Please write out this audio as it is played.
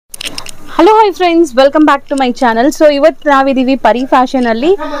Hello, hi friends, welcome back to my channel. So ಇವತ್ತು ನಾವಿದೀವಿ ಪರಿ fashion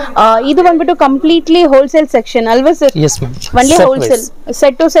ಅಲ್ಲಿ ಇದು ಬಂದ್ಬಿಟ್ಟು ಕಂಪ್ಲೀಟ್ಲಿ ಹೋಲ್ಸೇಲ್ ಸೆಕ್ಷನ್ ಅಲ್ವಾ sir? Yes ma'am. Only wholesale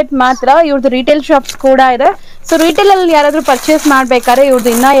set to set ಮಾತ್ರ. ಇವ್ರದ್ದು ರಿಟೇಲ್ ಶಾಪ್ಸ್ ಕೂಡ ಇದೆ. ಸೊ ರಿಟೇಲ್ ಅಲ್ಲಿ ಯಾರಾದ್ರೂ ಪರ್ಚೇಸ್ ಮಾಡ್ಬೇಕಾದ್ರೆ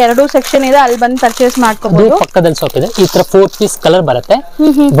ಇವ್ರದ್ದು ಇನ್ನ ಎರಡು ಸೆಕ್ಷನ್ ಇದೆ, ಅಲ್ಲಿ ಬಂದು ಪರ್ಚೇಸ್ ಮಾಡ್ಕೋಬಹುದು. ಪಕ್ಕದಲ್ಲಿ ಶಾಪ್ ಇದೆ. ಈ ತರ 4 ಪೀಸ್ ಕಲರ್ ಬರುತ್ತೆ.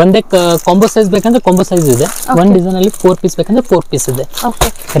 ಒಂದೇ ಕಾಂಬೋ ಸೈಜ್ ಬೇಕಂದ್ರೆ ಕಾಂಬೋ ಸೈಜ್ ಇದೆ. ಒಂದ್ ಡಿಸೈನ್ ಅಲ್ಲಿ 4 ಪೀಸ್ ಬೇಕಂದ್ರೆ 4 ಪೀಸ್ ಇದೆ. ಓಕೆ.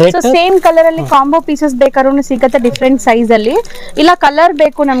 ಸೊ ಸೇಮ್ ಕಲರ್ ಅಲ್ಲಿ ಕಾಂಬೋ ಪೀಸಸ್ ಬೇಕಾದ್ರೂ ಸಿಗುತ್ತೆ ಡಿಫರೆಂಟ್ ಸೈಜ್ ಅಲ್ಲಿ. ಇಲ್ಲ ಕಲರ್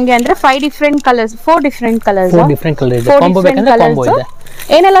ಬೇಕು ನಮಗೆ ಅಂದ್ರೆ 4 different colors ಇದೆ. ಕಾಂಬೋ ಬೇಕಂದ್ರೆ ಕಾಂಬೋ ಇದೆ.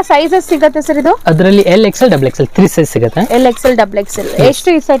 ಏನೆಲ್ಲ ಸೈಜಸ್ ಸಿಗುತ್ತೆ ಸರ್ ಇದು? ಅದರಲ್ಲಿ L XL double XL 3 size ಸಿಗುತ್ತೆ. ಎಲ್ ಎಕ್ಸೆಲ್ ಡಬಲ್ ಎಕ್ಸೆಲ್ ಎಷ್ಟು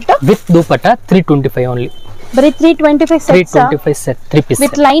ಈ ಸೆಟ್? With dupatta 325 only. ಬರೀ 325 ಸೆಟ್ 3 ಪೀಸ್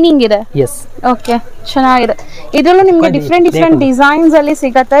ವಿತ್ ಲೈನಿಂಗ್ ಇದೆ. ಎಸ್. ಓಕೆ, ಚೆನ್ನಾಗಿದೆ. ಇದರಲ್ಲೂ ನಿಮಗೆ ಡಿಫರೆಂಟ್ ಡಿಸೈನ್ಸ್ ಅಲ್ಲಿ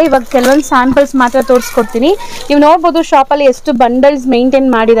ಸಿಗುತ್ತೆ. ಇವಾಗ ಕೆಲವೊಂದು ಸ್ಯಾಂಪಲ್ಸ್ ಮಾತ್ರ ತೋರಿಸ್ಕೊಡ್ತೀನಿ. ನೀವು ನೋಡ್ಬೋದು ಶಾಪ್ ಅಲ್ಲಿ ಎಷ್ಟು bundles maintain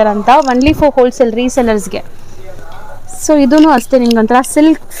ಮಾಡಿದಾರಂತ, only for wholesale ರೀಸೆಲರ್ಸ್ಗೆ. So ಇದೂ ಅಷ್ಟೇ, ನಿಮ್ಗೆ ಒಂಥರ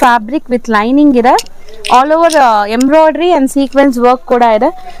ಸಿಲ್ಕ್ ಫ್ಯಾಬ್ರಿಕ್ ವಿತ್ ಲೈನಿಂಗ್ ಇದೆ. All over embroidery and sequence work ಕೂಡ ಇದೆ.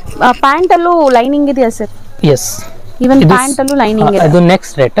 ಪ್ಯಾಂಟ್ ಅಲ್ಲೂ ಲೈನಿಂಗ್ ಇದೆಯಾ ಸರ್? ಎಸ್, ಈವನ್ ಪ್ಯಾಂಟ್ ಅಲ್ಲೂ ಲೈನಿಂಗ್ ಇದೆ. ಅದು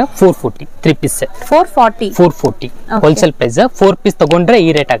next rate 440 3 piece set 440 wholesale price. 4 piece ತಗೊಂಡ್ರೆ ಈ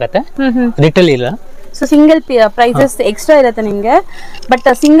ರೇಟ್ ಆಗುತ್ತೆ, ರಿಟೇಲ್ ಇಲ್ಲ. ಸೊ ಸಿಂಗಲ್ ಪ್ರೈಸಸ್ ಎಕ್ಸ್ಟ್ರಾ ಇರುತ್ತೆ ನಿಮಗೆ, ಬಟ್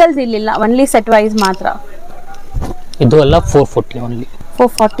ಸಿಂಗಲ್ಸ್ ಇಲ್ಲಿಲ್ಲ, ಒನ್ಲಿ ಸೆಟ್ ವೈಸ್ ಮಾತ್ರ. ಇದು ಎಲ್ಲ 440 ಓನ್ಲಿ.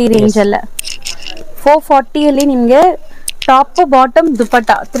 440 ರೇಂಜ್ ಅಲ್ಲ. 440 ಅಲ್ಲಿ ನಿಮಗೆ ಟಾಪ್ ಬಾಟಮ್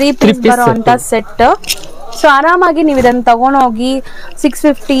ದುಪಟ್ಟ 3 ಪೀಸ್ ಬರುವಂತ ಸೆಟ್. ಸೊ ಆರಾಮಾಗಿ ನೀವು ಇದನ್ನ ತಗೊಂಡೋಗಿ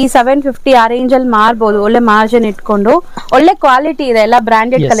 650 750 ಆ ರೇಂಜ್ ಅಲ್ಲಿ ಮಾರ್ಬೋದು, ಒಳ್ಳೆ ಮಾರ್ಜಿನ್ ಇಟ್ಕೊಂಡು. ಒಳ್ಳೆ ಕ್ವಾಲಿಟಿ ಇದೆ, ಎಲ್ಲ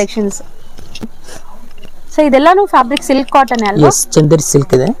branded collections. So ಇದೆಲ್ಲಾನು fabric silk cotton ಅಲ್ವಾ? ಚಂದೇರಿ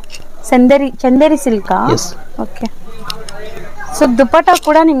ಸಿಲ್ಕ್ ಇದೆ. Chanderi silk. Okay. So dupatta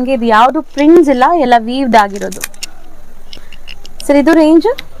ಕೂಡ ನಿಮ್ಗೆ ಇದು ಯಾವ್ದು ಪ್ರಿಂಟ್ಸ್ ಇಲ್ಲ, ಎಲ್ಲ ವೀವ್ಡ್ ಆಗಿರೋದು. ಸರ್ ಇದು range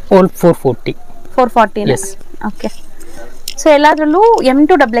 440. Yes. Okay. So ಎಲ್ಲಾದ್ರಲ್ಲೂ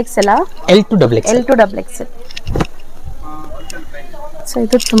M2 XXL L2 XXL. So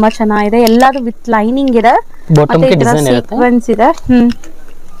ಇದು ತುಂಬಾ ಚೆನ್ನಾಗಿದೆ, ಎಲ್ಲಾದು ವಿತ್ ಲೈನಿಂಗ್ ಇದೆ. ಬಾಟಮ್ ಗೆ ಡಿಸೈನ್ ಇರುತ್ತೆ, ಸೀಕ್ವೆನ್ಸ್ ಇದೆ.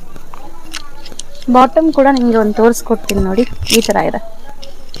 ಬಾಟಮ್ ಕೂಡ ನಿಮಗೆ ಒಂದು ತೋರಿಸ್ಕೊಡ್ತೀನಿ ನೋಡಿ, ಈ ತರ ಇದೆ.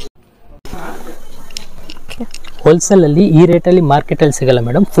 ಹೋಲ್ಸೇಲ್ ಅಲ್ಲಿ ಈ ರೇಟ್ ಅಲ್ಲಿ ಮಾರ್ಕೆಟ್ ಅಲ್ಲಿ ಸಿಗಲ್ಲ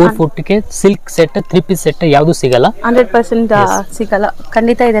ಮೇಡಮ್. 440 ಗೆ ಸಿಲ್ಕ್ ಸೆಟ್ 3 ಪೀಸ್ ಸೆಟ್ ಯಾವುದು ಸಿಗಲ್ಲ, 100% ಸಿಗಲ್ಲ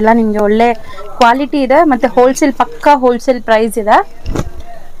ಖಂಡಿತ. ಇದೆಲ್ಲ ನಿಮ್ಗೆ ಒಳ್ಳೆ ಕ್ವಾಲಿಟಿ ಇದೆ, ಮತ್ತೆ ಹೋಲ್ಸೇಲ್ ಪಕ್ಕಾ ಹೋಲ್ಸೇಲ್ ಪ್ರೈಸ್ ಇದೆ.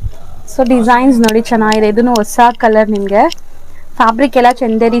 ಸೊ ಡಿಸೈನ್ಸ್ ನೋಡಿ ಚೆನ್ನಾಗಿದೆ. ಇದನ್ನು ಹೊಸ ಕಲರ್, ನಿಮ್ಗೆ ಫ್ಯಾಬ್ರಿಕ್ ಎಲ್ಲ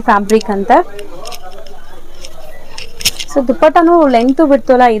ಚಂದೇರಿ ಫ್ಯಾಬ್ರಿಕ್ ಅಂತ. ಸೊ ದುಪಟ್ಟನು ಲೆಂತ್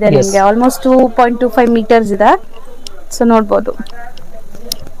ಬಿಡ್ತೋಲ್ಲ ಇದೆ ನಿಮ್ಗೆ, ಆಲ್ಮೋಸ್ಟ್ 2.25 ಮೀಟರ್ಸ್ ಇದೆ. ಸೊ ನೋಡ್ಬೋದು.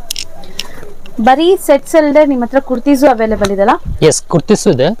 ಬರೀ ಸೆಟ್ಸ್ ಅಲ್ಲದೆ ನಿಮ್ಮ ಹತ್ರ ಕುರ್ತೀಸು ಅವೈಲೇಬಲ್ ಇದೆಲ್ಲ? ಎಸ್, ಕುರ್ತೀಸು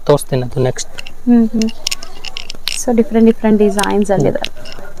ಇದೆ, ತೋರಿಸ್ತೀನಿ ಅದು ನೆಕ್ಸ್ಟ್. ಸೊ ಡಿಫರೆಂಟ್ ಡಿಸೈನ್ಸ್ ಅಲ್ಲಿ ಇದೆ.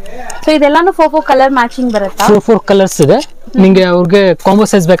 ಸೊ ಇದೆಲ್ಲಾನು 4 ಕಲರ್ ಮ್ಯಾಚಿಂಗ್ ಬರುತ್ತಾ? 4 ಕಲರ್ಸ್ ಇದೆ. ನಿಮಗೆ ಅವ್ರಿಗೆ ಕಾಂಬೋ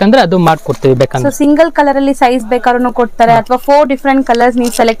ಸೈಜ್ ಬೇಕಂದ್ರೆ ಅದು ಮಾಡ್ಕೊಡ್ತೀವಿ ಬೇಕಂದ್ರೆ. ಸೊ ಸಿಂಗಲ್ ಕಲರ್ ಅಲ್ಲಿ ಸೈಜ್ ಬೇಕಾದ್ರೂ ಕೊಡ್ತಾರೆ, ಅಥವಾ 4 ಡಿಫರೆಂಟ್ ಕಲರ್ಸ್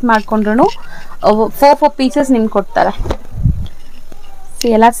ನೀವು ಸೆಲೆಕ್ಟ್ ಮಾಡ್ಕೊಂಡ್ರು 4 ಪೀಸಸ್ ನಿಮ್ಗೆ ಕೊಡ್ತಾರೆ.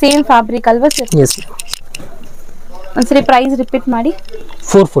 ಎಲ್ಲ ಸೇಮ್ ಫ್ಯಾಬ್ರಿಕ್ ಅಲ್ವಾ ಸರ್? ಎಸ್. ಒಂದ್ಸರಿ ಪ್ರೈಸ್ ರಿಪೀಟ್ ಮಾಡಿ.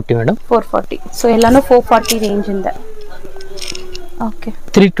 440 ಮೇಡಮ್. 440. ಸೊ ಎಲ್ಲಾನು 440 ರೇಂಜ್ ಇಂದ. ಓಕೆ.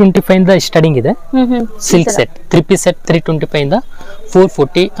 325 ಇಂದ ಸ್ಟಾರ್ಟಿಂಗ್ ಇದೆ ಸಿಲ್ಕ್ ಸೆಟ್ 3 ಪೀಸ್ ಸೆಟ್. 325 ಇಂದ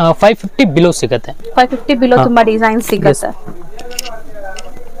 440 550 ಬಿಲೋ ಸಿಗುತ್ತೆ. 550 ಬಿಲೋ ತುಂಬಾ ಡಿಸೈನ್ ಸಿಗುತ್ತೆ.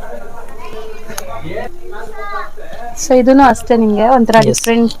 ಸೊ ಇದನ್ನು ಅಷ್ಟೇ, ನಿಮಗೆ ಒಂಥರ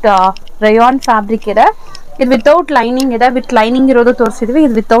ಡಿಫರೆಂಟ್ ರಯಾನ್ ಫ್ಯಾಬ್ರಿಕ್ ಇದೆ. ಇದು ವಿತೌಟ್ ಲೈನಿಂಗ್ ಇದೆ, ವಿತ್ ಲೈನಿಂಗ್ ಇರೋದು ತೋರಿಸಿದ್ವಿ.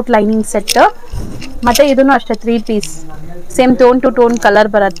 ಇದು ವಿತೌಟ್ ಲೈನಿಂಗ್ ಸೆಟ್. ಮತ್ತೆ ಇದನ್ನು ಅಷ್ಟೇ 3 piece same tone to tone colour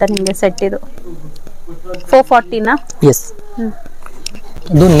ಬರುತ್ತೆ ನಿಮಗೆ ಸೆಟ್. ಇದು 440 ನಾ? ಎಸ್.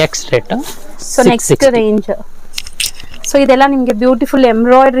 ಇದು next rate. So next range. So ಇದೆಲ್ಲ ನಿಮಗೆ ಬ್ಯೂಟಿಫುಲ್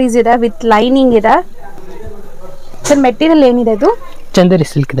ಎಂಬ್ರಾಯ್ಡರೀಸ್ ಇದೆ, ವಿತ್ ಲೈನಿಂಗ್ ಇದೆ. ಸರ್ ಮೆಟೀರಿಯಲ್ ಏನಿದೆ ಇದು? ಚಂದೇರಿ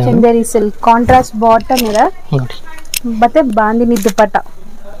ಸಿಲ್ಕ್ ಇದೆ. ಚಂದೇರಿ ಸಿಲ್ಕ್ ಕಾಂಟ್ರಾಸ್ಟ್ ಬಾಟಮ್ ಇದೆ ನೋಡಿ, ಮತ್ತೆ ಬಾಂದಿನಿ ದುಪಟ್ಟ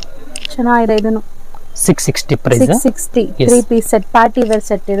ಚೆನ್ನಾಗಿದೆ. ಇದನ್ನು 660 price. 660 3 piece set, party wear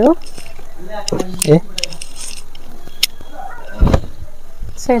set ಇದು.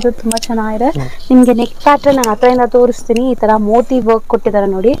 ಸೊ ಇದು ತುಂಬಾ ಚೆನ್ನಾಗಿದೆ. ನಿಮ್ಗೆ ನೆಕ್ ಪ್ಯಾಟರ್ನ್ ನಾನು ಹತ್ರದಿಂದ ತೋರಿಸ್ತೀನಿ. ಈ ತರ ಮೋತಿ ವರ್ಕ್ ಕೊಟ್ಟಿದ್ದಾರೆ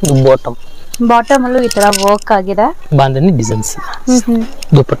ನೋಡಿ. ಬಾಟಮ್ ಅಲ್ಲೂ ಈ ತರ ವರ್ಕ್ ಆಗಿದೆ, ಬಾಂಧನಿ ಡಿಸೈನ್ಸ್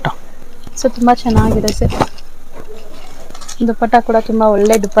ದುಪಟ್ಟ. ಸೊ ತುಂಬಾ ಚೆನ್ನಾಗಿದೆ ಸರ್. ದುಪಟ್ಟ ಕೂಡ ತುಂಬಾ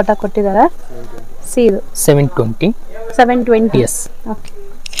ಒಳ್ಳೆ ದುಪಟ್ಟ ಕೊಟ್ಟಿದ್ದಾರೆ. ಸಿ ಇದು 720. ಎಸ್. ಓಕೆ.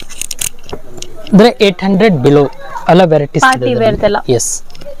 ಅಂದ್ರೆ 800 ಬಿಲೋ ಎಲ್ಲ ವೆರೈಟೀಸ್ ಪಾರ್ಟಿ ವೇರ್ ಇದೆಲ್ಲ. ಎಸ್.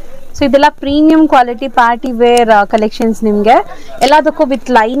 ಸೊ ಇದೆಲ್ಲ premium quality party wear collections. ನಿಮ್ಗೆ ಎಲ್ಲದಕ್ಕೂ ವಿತ್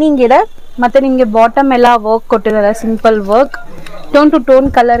ಲೈನಿಂಗ್ ಇದೆ, ಮತ್ತೆ ನಿಮ್ಗೆ ಬಾಟಮ್ ಎಲ್ಲ ವರ್ಕ್ ಕೊಟ್ಟಿದ್ದಾರೆ, simple work, tone to tone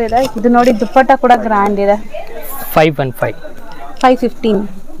colour ಇದೆ. ಇದು ನೋಡಿ ದುಪಟ್ಟ ಕೂಡ ಗ್ರ್ಯಾಂಡ್ ಇದೆ. 515 515.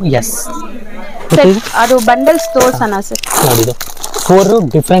 ಎಸ್. ಅದು ಬಂಡಲ್ಸ್ ತೋರ್ಸೋಣ ಸರ್. ನೋಡಿ ಇದು 4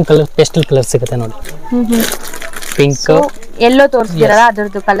 ಡಿಫ್ರೆಂಟ್ ಕಲರ್ ಪೇಸ್ಟಲ್ ಕಲರ್ ಸಿಗುತ್ತೆ ನೋಡಿ. ಪಿಂಕ್, ಎಲ್ಲೋ ತೋರಿಸ್ತಿರಲ್ಲ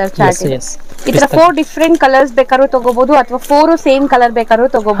ಅದರದ್ದು ಕಲರ್ ಚಾರ್ಟ್. ಈ ತರ 4 ಡಿಫ್ರೆಂಟ್ ಕಲರ್ಸ್ ಬೇಕಾದ್ರೂ ತಗೋಬಹುದು ಅಥವಾ 4 ಸೇಮ್ ಕಲರ್ ಬೇಕಾದ್ರೂ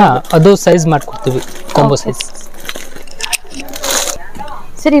ತಗೋಬಹುದು. ಅದು ಸೈಜ್ ಮಾಡ್ಕೊಡ್ತೀವಿ, ಕಾಂಬೋ ಸೈಜ್.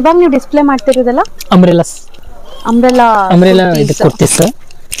 ಸರ್ ಇವಾಗ ನೀವು ಡಿಸ್ಪ್ಲೇ ಮಾಡ್ತಿರೋದಲ್ಲ ಅಂಬ್ರೆಲಾ ಇದು ಕುರ್ತಿಸ್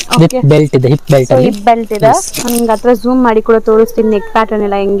ವಿತ್ ಬೆಲ್ಟ್ ಇದೆ, ಹಿಪ್ ಬೆಲ್ಟ್ ಅಲ್ಲಿ. ಹಿಪ್ ಬೆಲ್ಟ್ ಇದೆ. ನಾನು ನಿಮಗೆ ಹತ್ರ ಝೂಮ್ ಮಾಡಿ ಕೂಡ ತೋರಿಸ್ತೀನಿ ನೆಕ್ ಪ್ಯಾಟರ್ನ್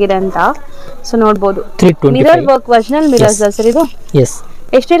ಎಲ್ಲ ಹೆಂಗಿದೆ ಅಂತ. ಸೊ ನೋಡಬಹುದು mirror work original mirrors sir ಇದು. ಎಸ್.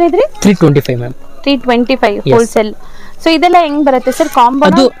 ಎಷ್ಟು ಹೇಳಿದ್ರಿ? 325 ಮ್ಯಾಮ್. 325 ಹೋಲ್ಸೇಲ್. ಸೊ ಇದೆಲ್ಲ ಹೆಂಗ್ ಬರುತ್ತೆ ಸರ್ ಕಾಂಬೋ?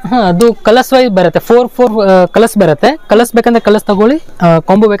 ಅದು ಕಲರ್ಸ್ ವೈಸ್ ಬರುತ್ತೆ. 4 ಕಲರ್ಸ್ ಬರುತ್ತೆ. ಕಲರ್ಸ್ ಬೇಕಂದ್ರೆ ಕಲರ್ಸ್ ತಗೊಳ್ಳಿ,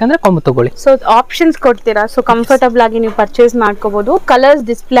 ಕಾಂಬೋ ಬೇಕಂದ್ರೆ ಕಾಂಬೋ ತಗೊಳ್ಳಿ. ಸೊ ಆಪ್ಷನ್ಸ್ ಕೊಡ್ತೀರಾ, ಸೊ ಕಂಫರ್ಟಬಲ್ ಆಗಿ ನೀವು ಪರ್ಚೇಸ್ ಮಾಡ್ಕೋಬಹುದು. ಕಲರ್ಸ್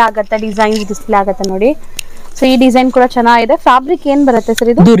ಡಿಸ್ಪ್ಲೇ ಆಗುತ್ತೆ, ಡಿಸೈನ್ಸ್ ಡಿಸ್ಪ್ಲೇ ಆಗುತ್ತೆ ನೋಡಿ. ಸೊ ಈ ಡಿಸೈನ್ ಕೂಡ ಚೆನ್ನಾಗಿದೆ. ಫ್ಯಾಬ್ರಿಕ್ ಏನ್ ಬರುತ್ತೆ ಸರ್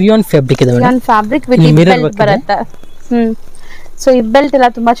ಇದು? ರಿಯಾನ್ ಫ್ಯಾಬ್ರಿಕ್ ಇದೆ. ರಿಯಾನ್ ಫ್ಯಾಬ್ರಿಕ್ ವಿತ್ ಬೆಲ್ಟ್ ಬರುತ್ತೆ. ಸೊ ಈ ಬೆಲ್ಟ್ ಎಲ್ಲ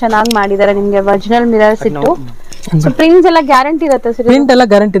ತುಂಬಾ ಚೆನ್ನಾಗಿ ಮಾಡಿದ್ದಾರೆ ನಿಮಗೆ, ಒರಿಜಿನಲ್ ಮಿರರ್ಸ್ ಇಟ್ಟು. ಸೊ ಪ್ರಿಂಟ್ಸ್ ಎಲ್ಲ ಗ್ಯಾರಂಟಿ ಇರುತ್ತೆ ಸರ್? ಪ್ರಿಂಟ್ ಎಲ್ಲ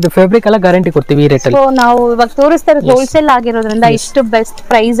ಗ್ಯಾರಂಟಿ ಇದೆ, ಫ್ಯಾಬ್ರಿಕ್ ಎಲ್ಲ ಗ್ಯಾರಂಟಿ ಕೊಡ್ತೀವಿ ಈ ರೇಟ್ ಅಲ್ಲಿ. ಸೊ ನಾವು ಇವಾಗ ತೋರಿಸ್ತಾ ಇರೋದು ಹೋಲ್ಸೇಲ್ ಆಗಿರೋದ್ರಿಂದ ಇಷ್ಟು ಬೆಸ್ಟ್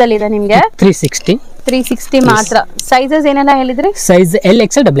ಪ್ರೈಸ್ ಅಲ್ಲಿ ಇದೆ ನಿಮಗೆ. 360 ಮಾತ್ರ. ಸೈಜಸ್ ಏನೆಲ್ಲ ಹೇಳಿದ್ರಿ? Size L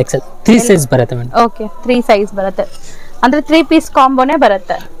XL double XL 3 size ಬರುತ್ತೆ ಮೇಡಮ್. ಓಕೆ 3 ಸೈಜ್ ಬರುತ್ತೆ ಅಂದ್ರೆ 3 ಪೀಸ್ ಕಾಂಬೋನೇ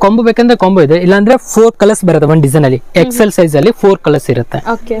ಬರುತ್ತೆ. ಕಾಂಬೋ ಬೇಕಂದ್ರೆ ಕಾಂಬೋ ಇದೆ, ಇಲ್ಲಾಂದ್ರೆ 4 ಕಲರ್ಸ್ ಬರುತ್ತೆ ಒಂದು ಡಿಸೈನ್ ಅಲ್ಲಿ. ಎಕ್ಸೆಲ್ ಸೈಜ್ ಅಲ್ಲಿ 4 ಕಲರ್ಸ್ ಇರುತ್ತೆ.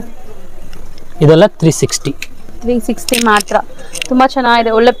 ಓಕೆ ಇದೆಲ್ಲ 360 ಮಾತ್ರ. ತುಂಬಾ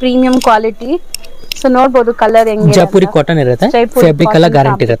ಚೆನ್ನಾಗಿದೆ, ಒಳ್ಳೆ ಪ್ರೀಮಿಯಂ ಕ್ವಾಲಿಟಿ. ಸೊ ನೋಡಬಹುದು ಕಲರ್ ಹೆಂಗಿದೆ. ಜೈಪುರಿ ಕಾಟನ್ ಇರುತ್ತೆ, ಫ್ಯಾಬ್ರಿಕ್ ಎಲ್ಲ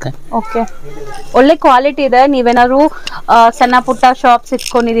ಗ್ಯಾರಂಟಿ ಇರುತ್ತೆ. ಓಕೆ ಒಳ್ಳೆ ಕ್ವಾಲಿಟಿ ಇದೆ. ನೀವೇನಾದ್ರು ಸಣ್ಣ ಪುಟ್ಟ ಶಾಪ್ಸ್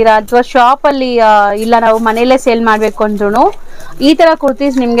ಇಟ್ಕೊಂಡಿದೀರಾ ಅಥವಾ ಶಾಪ್ ಅಲ್ಲಿ ಇಲ್ಲ ನಾವು ಮನೆಯಲ್ಲೇ ಸೇಲ್ ಮಾಡ್ಬೇಕು ಅಂದ್ರೂ ಈ ತರ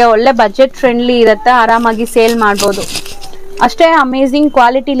ಕುರ್ತೀಸ್ ನಿಮ್ಗೆ ಒಳ್ಳೆ ಬಜೆಟ್ ಫ್ರೆಂಡ್ಲಿ ಇರುತ್ತೆ, ಆರಾಮಾಗಿ ಸೇಲ್ ಮಾಡ್ಬೋದು. ಅಷ್ಟೇ ಅಮೇಜಿಂಗ್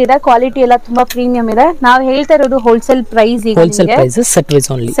ಕ್ವಾಲಿಟಿ ಇದೆ. ಕ್ವಾಲಿಟಿ ಎಲ್ಲ ತುಂಬಾ ಪ್ರೀಮಿಯಂ ಇದೆ. ನಾವು ಹೇಳ್ತಾ ಇರೋದು ಹೋಲ್ಸೇಲ್ ಪ್ರೈಸ್. ಈಗ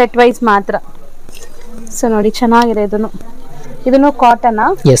ಸೆಟ್ ವೈಸ್ ಮಾತ್ರ. ಸೊ ನೋಡಿ ಚೆನ್ನಾಗಿದೆ. ಇದನ್ನು cotton.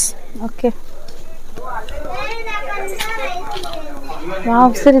 S. Okay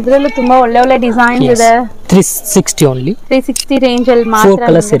wow sir, ಇದರಲ್ಲೂ ತುಂಬಾ ಒಳ್ಳೆ ಡಿಸೈನ್ಸ್ ಇದೆ. 360 ಓನ್ಲಿ. 360 ರೇಂಜ್ ಅಲ್ಲಿ ಮಾತ್ರ. 4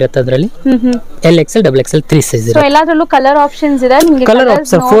 ಕಲರ್ಸ್ ಇರುತ್ತೆ ಅದರಲ್ಲಿ. L XL double XL 3 size ಇರುತ್ತೆ. ಸೊ ಎಲ್ಲದರಲ್ಲೂ ಕಲರ್ ಆಪ್ಷನ್ಸ್ ಇದೆ ನಿಮಗೆ. ಕಲರ್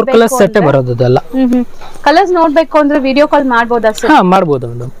ಆಪ್ಷನ್ 4 ಕಲರ್ಸ್ ಸೆಟ್ ಬರೋದು ಅದಲ್ಲ. ಕಲರ್ಸ್ ನೋಡ್ಬೇಕು ಅಂದ್ರೆ ವಿಡಿಯೋ ಕಾಲ್ ಮಾಡಬಹುದಾ ಸರ್? ಮಾಡಬಹುದು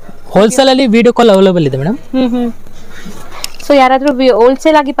ಮೇಡಂ. ಹೋಲ್ಸೇಲ್ ಅಲ್ಲಿ ವಿಡಿಯೋ ಕಾಲ್ ಅವೈಲೇಬಲ್ ಇದೆ ಮೇಡಂ. ಸೊ ಯಾರಾದ್ರೂ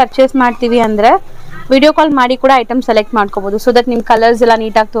ಹೋಲ್ಸೇಲ್ ಆಗಿ ಪರ್ಚೇಸ್ ಮಾಡ್ತೀವಿ ಅಂದ್ರೆ ವಿಡಿಯೋ ಕಾಲ್ ಮಾಡಿ ಕೂಡ ಐಟಮ್ ಸೆಲೆಕ್ಟ್ ಮಾಡ್ಕೋಬಹುದು. ಸೊ ದಟ್ ನಿಮ್ ಕಲರ್ಸ್ ಎಲ್ಲ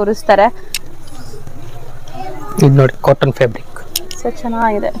ನೀಟಾಗಿ ತೋರಿಸ್ತಾರೆ. ಇದು ನೋಡಿ ಕಾಟನ್ ಫ್ಯಾಬ್ರಿಕ್. ಸೊ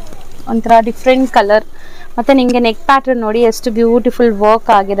ಚೆನ್ನಾಗಿದೆ, ಒಂಥರ ಡಿಫ್ರೆಂಟ್ ಕಲರ್. ಮತ್ತೆ ನಿಮಗೆ ನೆಕ್ ಪ್ಯಾಟರ್ನ್ ನೋಡಿ ಎಷ್ಟು ಬ್ಯೂಟಿಫುಲ್ ವರ್ಕ್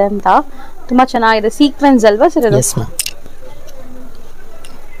ಆಗಿದೆ ಅಂತ. ತುಂಬಾ ಚೆನ್ನಾಗಿದೆ. ಸೀಕ್ವೆನ್ಸ್ ಅಲ್ವಾ ಸರ್ ಇದು? Yes ma'am.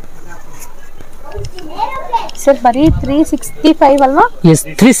 ಸರ್ ಬರೀ 365 ಅಲ್ವಾ? S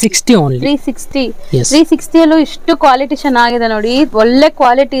 360 only. 360 ಅಲ್ಲೂ ಇಷ್ಟು ಕ್ವಾಲಿಟಿ ಚೆನ್ನಾಗಿದೆ ನೋಡಿ. ಒಳ್ಳೆ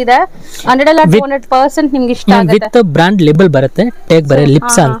ಕ್ವಾಲಿಟಿ ಇದೆ. 100% ನಿಮ್ಗೆ ಇಷ್ಟ ಆಗುತ್ತೆ. ವಿತ್ ಬ್ರಾಂಡ್ ಲೇಬಲ್ ಬರುತ್ತೆ, ಟ್ಯಾಗ್ ಬರುತ್ತೆ,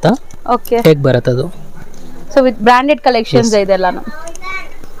 ಲಿಪ್ಸ್ ಅಂತ. ಓಕೆ ಟ್ಯಾಗ್ ಬರುತ್ತೆ ಅದು. So with branded collections ಇದೆಲ್ಲಾನು.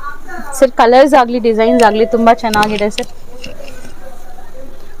 Sir colours ಆಗ್ಲಿ ಡಿಸೈನ್ಸ್ ಆಗ್ಲಿ ತುಂಬಾ ಚೆನ್ನಾಗಿದೆ ಸರ್.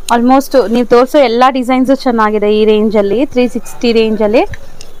 ಆಲ್ಮೋಸ್ಟ್ ನೀವು ತೋರಿಸೋ ಎಲ್ಲಾ ಡಿಸೈನ್ಸ್ ಚೆನ್ನಾಗಿದೆ ಈ ರೇಂಜ್ ಅಲ್ಲಿ. 360 ರೇಂಜ್ ಅಲ್ಲಿ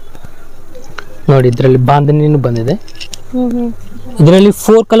ನೋಡಿ. ಇದರಲ್ಲಿ ಬಾಂಧನಿನೂ ಬಂದಿದೆ. ಇದರಲ್ಲಿ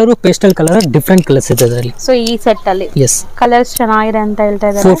 4 colour pastel colour different colours ಇದೆ ಅದರಲ್ಲಿ. ಸೊ ಈ ಸೆಟ್ ಅಲ್ಲಿ ಎಸ್ ಕಲರ್ಸ್ ಚೆನ್ನಾಗಿದೆ ಅಂತ ಹೇಳ್ತಾ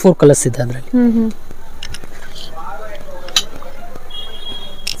ಇದ್ದಾರೆ. 4 ಕಲರ್ಸ್ ಇದೆ ಅದರಲ್ಲಿ.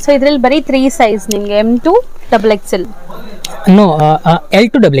 ಸೊ ಇದರಲ್ಲಿ ಬರೀ 3 ಸೈಜ್ ನಿಮಗೆ M2 double XL. No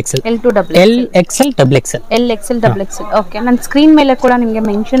L2 double XL. L XL double XL. L XL double XL. Okay ನಾನು ಸ್ಕ್ರೀನ್ ಮೇಲೆ ಕೂಡ ನಿಮಗೆ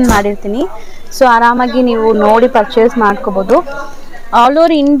ಮೆನ್ಷನ್ ಮಾಡಿರ್ತೀನಿ. ಸೊ ಆರಾಮಾಗಿ ನೀವು ನೋಡಿ ಪರ್ಚೇಸ್ ಮಾಡ್ಕೋಬಹುದು. All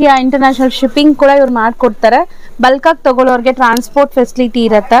over India international shipping ಕೂಡ ಇವ್ರು ಮಾಡ್ಕೊಡ್ತಾರೆ. ಬಲ್ಕ್ ಆಗಿ ತಗೊಳ್ಳೋರಿಗೆ ಟ್ರಾನ್ಸ್ಪೋರ್ಟ್ ಫೆಸಿಲಿಟಿ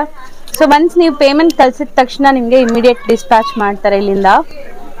ಇರುತ್ತೆ. ಸೊ ಒನ್ಸ್ ನೀವು ಪೇಮೆಂಟ್ ಕಳ್ಸಿದ ತಕ್ಷಣ ನಿಮಗೆ ಇಮಿಡಿಯೇಟ್ ಡಿಸ್ಪ್ಯಾಚ್ ಮಾಡ್ತಾರೆ ಇಲ್ಲಿಂದ.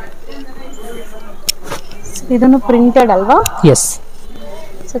 ಇದನ್ನು ಪ್ರಿಂಟೆಡ್ ಅಲ್ವಾ? ಎಸ್.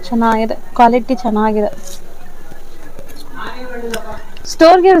 ಸೊ ಚೆನ್ನಾಗಿದೆ, ಕ್ವಾಲಿಟಿ ಚೆನ್ನಾಗಿದೆ.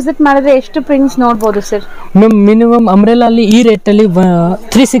 ಸ್ಟೋರ್ಗೆ ವಿಸಿಟ್ ಮಾಡಿದ್ರೆ ಎಷ್ಟು ಪ್ರಿಂಟ್ಸ್ ನೋಡಬಹುದು ಸರ್? ಮಿನಿಮಮ್ ಅಂಬ್ರೆಲಾ ಅಲ್ಲಿ ಈ ರೇಟ್ ಅಲ್ಲಿ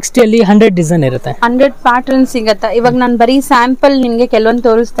 360 ಅಲ್ಲಿ 100 ಡಿಸೈನ್ ಇರುತ್ತೆ. 100 ಪ್ಯಾಟರ್ನ್ ಸಿಗುತ್ತೆ. ಇವಾಗ ನಾನು ಬರೀ ಸ್ಯಾಂಪಲ್ ನಿಮಗೆ ಕೆಲವೊಂದು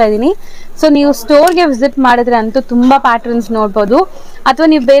ತೋರಿಸ್ತಾ ಇದ್ದೀನಿ. ಸೊ ನೀವು ಸ್ಟೋರ್ಗೆ ವಿಸಿಟ್ ಮಾಡಿದ್ರೆ ಅಂತೂ ತುಂಬಾ ಪ್ಯಾಟರ್ನ್ಸ್ ನೋಡಬಹುದು. ಅಥವಾ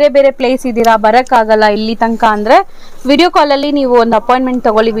ನೀವು ಬೇರೆ ಬೇರೆ ಪ್ಲೇಸ್ ಇದ್ದೀರಾ, ಬರಕ್ಕಾಗಲ್ಲ ಇಲ್ಲಿ ತನಕ ಅಂದ್ರೆ ವಿಡಿಯೋ ಕಾಲ್ ಅಲ್ಲಿ ನೀವು ಒಂದು ಅಪಾಯಿಂಟ್ಮೆಂಟ್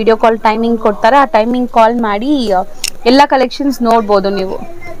ತಗೊಳ್ಳಿ. ವಿಡಿಯೋ ಕಾಲ್ ಟೈಮಿಂಗ್ ಕೊಡ್ತಾರೆ, ಆ ಟೈಮಿಂಗ್ ಕಾಲ್ ಮಾಡಿ ಎಲ್ಲ ಕಲೆಕ್ಷನ್ಸ್ ನೋಡಬಹುದು ನೀವು.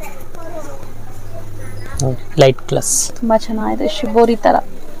 ಲೈಟ್ ಕ್ಲಾಸ್ ತುಂಬಾ ಚೆನ್ನಾಗಿದೆ, ಶಿಬೋರಿ ತರ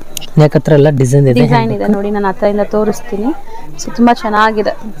ಹತ್ರ ಎಲ್ಲ ಡಿಸೈನ್ ಇದೆ ನೋಡಿ. ನಾನು ಹತ್ರದಿಂದ ತೋರಿಸ್ತೀನಿ. ಸೊ ತುಂಬಾ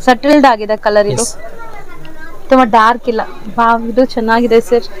ಚೆನ್ನಾಗಿದೆ, ಸಟಲ್ಡ್ ಆಗಿದೆ ಕಲರ್. ಇದು ತುಂಬಾ ಡಾರ್ಕ್ ಇಲ್ಲ. ಇದು ಚೆನ್ನಾಗಿದೆ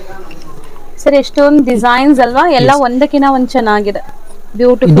ಸರ್. ಸರ್ ಎಷ್ಟೊಂದು ಡಿಸೈನ್ಸ್ ಅಲ್ವಾ, ಎಲ್ಲ ಒಂದಕ್ಕಿಂತ ಒಂದು ಚೆನ್ನಾಗಿದೆ.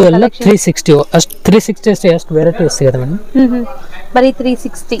 ಬ್ಯೂಟಿಫುಲ್. ಎಲ್ಲ 360 ಅಷ್ಟು 360 ಅಷ್ಟೇ ಎಷ್ಟು ವೆರೈಟಿ ಸಿಗುತ್ತೆ ಮೇಡಮ್. ಬರೀ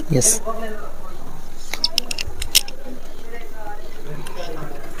 360. ಎಸ್.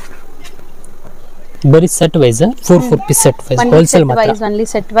 ಬರೀ set wise 4 piece set wise wholesale ಮಾತ್ರ ಓನ್ಲಿ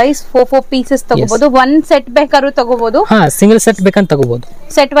ಸೆಟ್ ವೈಸ್ 4 ಪೀಸಸ್ ತಗೋಬಹುದು. ಒನ್ ಸೆಟ್ ಬೇಕಾದ್ರೂ ತಗೋಬಹುದು. ಸಿಂಗಲ್ ಸೆಟ್ ಬೇಕಂತ ತಗೋಬಹುದು.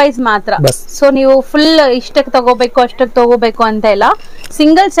 ಸೆಟ್ ವೈಸ್ ಮಾತ್ರ. ಸೊ ನೀವು ಫುಲ್ ಇಷ್ಟಕ್ಕೆ ತಗೋಬೇಕು ಅಷ್ಟಕ್ಕೆ ತಗೋಬೇಕು ಅಂತ ಇಲ್ಲ.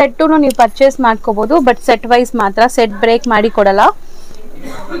 ಸಿಂಗಲ್ ಸೆಟ್ ನೀವು ಪರ್ಚೇಸ್ ಮಾಡ್ಕೋಬಹುದು. ಬಟ್ ಸೆಟ್ ವೈಸ್ ಮಾತ್ರ. ಸೆಟ್ ಬ್ರೇಕ್ ಮಾಡಿ ಕೊಡಲ್ಲ.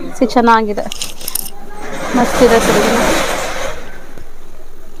 ಚೆನ್ನಾಗಿದೆ, ಮಸ್ತ್ ಇದೆ.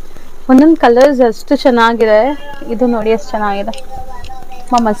 ಒಂದೊಂದು ಕಲರ್ಸ್ ಅಷ್ಟು ಚೆನ್ನಾಗಿದೆ. ಇದು ನೋಡಿ ಎಷ್ಟು ಚೆನ್ನಾಗಿದೆ,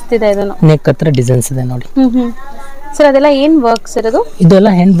 ಮಸ್ತ್ ಇದೆ. ಇದನ್ನು ನೆಕ್ ಹತ್ರ ಡಿಸೈನ್ಸ್ ಇದೆ ನೋಡಿ. ಸರ್ ಅದೆಲ್ಲ ಏನ್ ವರ್ಕ್ಸ್ ಇರೋದು? ಇದೆಲ್ಲ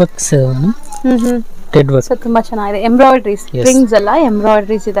hand works, thread work. Sir ತುಂಬಾ ಚೆನ್ನಾಗಿದೆ. ಎಂಬ್ರಾಯ್ಡ್ರೀಸ್, ಸ್ಟ್ರಿಂಗ್ಸ್ ಎಲ್ಲ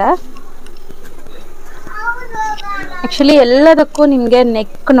ಎಂಬ್ರಾಯ್ಡ್ರೀಸ್ ಇದೆ. ಆಕ್ಚುಲಿ ಎಲ್ಲದಕ್ಕೂ ನಿಮ್ಗೆ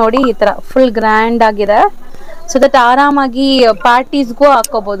ನೆಕ್ ನೋಡಿ ಈ ತರ ಫುಲ್ ಗ್ರ್ಯಾಂಡ್ ಆಗಿದೆ. ಸೊ ದಟ್ ಆರಾಮಾಗಿ ಪಾರ್ಟೀಸ್ಗೂ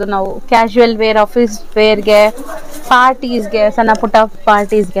ಹಾಕೋಬಹುದು ನಾವು. ಕ್ಯಾಶುವಲ್ ವೇರ್, ಆಫೀಸ್ ವೇರ್ಗೆ, ಪಾರ್ಟೀಸ್ಗೆ, ಸಣ್ಣ ಪುಟ್ಟ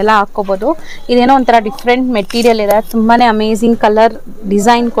ಪಾರ್ಟೀಸ್ಗೆಲ್ಲ ಹಾಕೋಬಹುದು. ಇದೇನೋ ಒಂಥರ ಡಿಫ್ರೆಂಟ್ ಮೆಟೀರಿಯಲ್ ಇದೆ. ತುಂಬಾನೇ ಅಮೇಸಿಂಗ್ ಕಲರ್,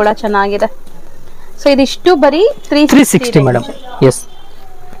 ಡಿಸೈನ್ ಕೂಡ ಚೆನ್ನಾಗಿದೆ. ಸೊ ಇದಿಷ್ಟು ಬರೀ 360 ಮೇಡಮ್. ಎಸ್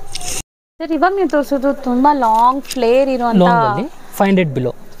ಸರ್, ಇವಾಗ ನೀವು ತೋರಿಸೋದು ತುಂಬಾ ಲಾಂಗ್ ಫ್ಲೇರ್ ಇರುವಂತ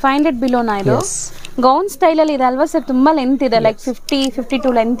 500 ಬಿಲೋನಾ ಇದು? ಗೌನ್ ಸ್ಟೈಲ್ ಅಲ್ಲಿ ಇದೆ ಅಲ್ವಾ ಸರ್? ತುಂಬಾ ಲೆಂತ್ ಇದೆ, ಲೈಕ್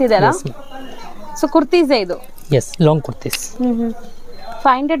 52 ಲೆಂತ್ ಇದೆ ಅಲ್ಲ? ಸೊ ಕುರ್ತೀಸ್ ಇದು? S, long kurtis.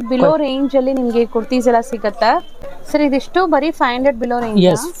 500 below range ಅಲ್ಲಿ ನಿಮಗೆ ಕುರ್ತೀಸ್ ಎಲ್ಲ ಸಿಗುತ್ತೆ. ಸರ್ ಇದಿಷ್ಟು ಬರೀ 500 ಬಿಲೋ ರೇಂಜ್?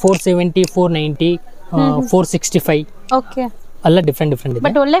 ಎಸ್, 470, 490, 465. ಓಕೆ, ಎಲ್ಲ ಡಿಫರೆಂಟ್ ಇದೆ.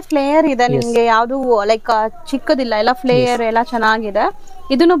 ಬಟ್ ಒಳ್ಳೆ ಫ್ಲೇಯರ್ ಇದೆ ನಿಮಗೆ. ಯಾವುದು ಲೈಕ್ ಚಿಕ್ಕದಿಲ್ಲ, ಎಲ್ಲ ಫ್ಲೇಯರ್ ಎಲ್ಲ ಚೆನ್ನಾಗಿದೆ.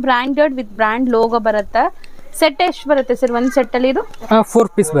 ಇದನ್ನು ಬ್ರಾಂಡೆಡ್ ವಿತ್ ಬ್ರಾಂಡ್ ಲೋಗೋ ಬರುತ್ತೆ. ಸೆಟ್ ಎಷ್ಟು ಬರುತ್ತೆ ಸರ್ ಒಂದ್ ಸೆಟ್ ಅಲ್ಲಿ? ಇದು 4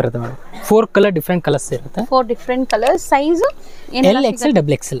 ಪೀಸ್ ಬರುತ್ತೆ ಮೇಡಮ್. 4 ಕಲರ್ ಡಿಫರೆಂಟ್ ಕಲರ್ಸ್ ಇರುತ್ತೆ. 4 different colours. Size L, Excel,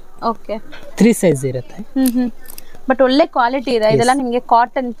 double XL. Okay, 3 size ಇರುತ್ತೆ. ಬಟ್ ಒಳ್ಳೆ ಕ್ವಾಲಿಟಿ ಇದೆ. ಇದೆಲ್ಲ ನಿಮಗೆ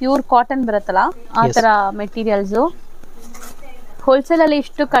ಕಾಟನ್, ಪ್ಯೂರ್ ಕಾಟನ್ ಬರುತ್ತಲ್ಲ ಆ ತರ ಮೆಟೀರಿಯಲ್ಸ್. ಹೋಲ್ಸೇಲ್ ಅಲ್ಲಿ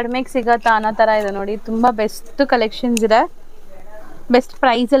ಇಷ್ಟು ಕಡಿಮೆಗೆ ಸಿಗತ್ತಾ ಅನ್ನೋ ತರ ಇದೆ ನೋಡಿ. ತುಂಬಾ ಬೆಸ್ಟ್ ಕಲೆಕ್ಷನ್ಸ್ ಇದೆ, ಬೆಸ್ಟ್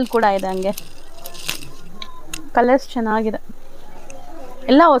ಪ್ರೈಸ್ ಅಲ್ಲಿ ಕೂಡ ಇದೆ. ಹಂಗೆ ಕಲರ್ಸ್ ಚೆನ್ನಾಗಿದೆ,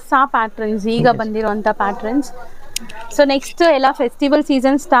 ಎಲ್ಲ ಹೊಸ ಪ್ಯಾಟ್ರನ್ಸ್, ಈಗ ಬಂದಿರುವಂತ ಪ್ಯಾಟ್ರನ್ಸ್. ಸೊ ನೆಕ್ಸ್ಟ್ ಎಲ್ಲ ಫೆಸ್ಟಿವಲ್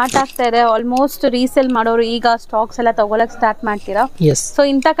ಸೀಸನ್ ಸ್ಟಾರ್ಟ್ ಆಗ್ತಾ ಇದೆ. ಆಲ್ಮೋಸ್ಟ್ ರೀಸೇಲ್ ಮಾಡೋರು ಈಗ ಸ್ಟಾಕ್ಸ್ ಎಲ್ಲ ತಗೊಳಕ್ ಸ್ಟಾರ್ಟ್ ಮಾಡ್ತೀರಾ. ಸೊ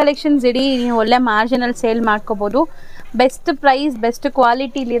ಇಂಥ ಕಲೆಕ್ಷನ್ಸ್ ಇಡೀ ನೀವು ಒಳ್ಳೆ ಮಾರ್ಜಿನ್ ಅಲ್ಲಿ ಸೇಲ್ ಮಾಡ್ಕೋಬಹುದು. ಬೆಸ್ಟ್ ಪ್ರೈಸ್, ಬೆಸ್ಟ್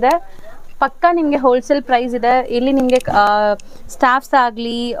ಕ್ವಾಲಿಟಿ ಇದೆ. ಪಕ್ಕ ನಿಮಗೆ ಹೋಲ್ಸೇಲ್ ಪ್ರೈಸ್ ಇದೆ. ಇಲ್ಲಿ ನಿಮಗೆ ಸ್ಟಾಫ್ಸ್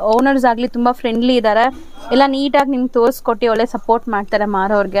ಆಗಲಿ, ಓನರ್ಸ್ ಆಗಲಿ ತುಂಬಾ ಫ್ರೆಂಡ್ಲಿ ಇದ್ದಾರೆ. ಎಲ್ಲ ನೀಟಾಗಿ ನಿಮ್ಗೆ ತೋರಿಸ್ಕೊಟ್ಟು ಒಳ್ಳೆ ಸಪೋರ್ಟ್ ಮಾಡ್ತಾರೆ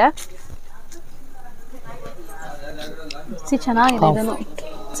ಮಾರೋರ್ಗೆ. ಚೆನ್ನಾಗಿದೆ ಇದನ್ನು.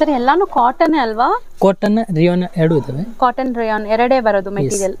 ಸರ್ ಎಲ್ಲಾನು ಕಾಟನ್ ಅಲ್ವಾ? ಕಾಟನ್, ರಿಯಾನ್ ಎರಡು ಇದಾವೆ. ಕಾಟನ್, ರಿಯಾನ್ ಎರಡೇ ಬರೋದು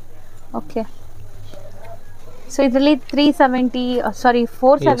ಮೆಟೀರಿಯಲ್. ಓಕೆ. ಸೊ ಇದರಲ್ಲಿ 370, ಸಾರಿ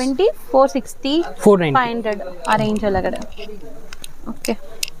 470, 460, 500 ಆ ರೇಂಜ್ ಒಳಗಡೆ. ಓಕೆ,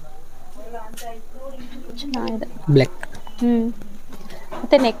 ಚೆನ್ನಾಗಿದೆ. ಬ್ಲಾಕ್.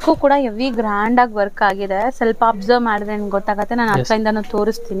 ಮತ್ತೆ ನೆಕ್ಕು ಕೂಡ ಹೆವಿ ಗ್ರ್ಯಾಂಡ್ ಆಗಿ ವರ್ಕ್ ಆಗಿದೆ. ಸ್ವಲ್ಪ ಅಬ್ಸರ್ವ್ ಮಾಡಿದ್ರೆ ನಿಮ್ಗೆ ಗೊತ್ತಾಗುತ್ತೆ. ನಾನು ಹತ್ರದಿಂದನೂ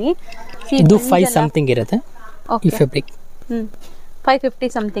ತೋರಿಸ್ತೀನಿ. ಇದು 5 ಸಮಥಿಂಗ್ ಇರುತ್ತೆ. ಓಕೆ, ಈ ಫ್ಯಾಬ್ರಿಕ್ 550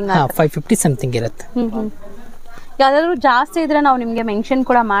 ಸಮಥಿಂಗ್. 550 ಸಮಥಿಂಗ್ ಇರುತ್ತೆ. ಯಾವ್ದಾದ್ರು ಜಾಸ್ತಿ ಇದ್ರೆ ನಾವು ನಿಮ್ಗೆ ಮೆನ್ಷನ್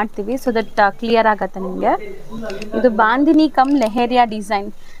ಕೂಡ ಮಾಡ್ತೀವಿ, ಸೊ ದಟ್ ಕ್ಲಿಯರ್ ಆಗತ್ತೆ ನಿಮ್ಗೆ. ಇದು ಬಾಂದಿನಿ ಕಮ್ ಲೆಹರಿಯಾ ಡಿಸೈನ್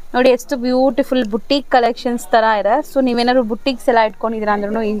ನೋಡಿ, ಎಷ್ಟು ಬ್ಯೂಟಿಫುಲ್ ಬುಟ್ಟಿಕ್ ಕಲೆಕ್ಷನ್ಸ್ ತರ ಇದೆ. ಸೊ ನೀವೇನಾದ್ರು ಬುಟ್ಟಿಕ್ಸ್ ಎಲ್ಲ ಇಟ್ಕೊಂಡಿದ್ದೀರಾ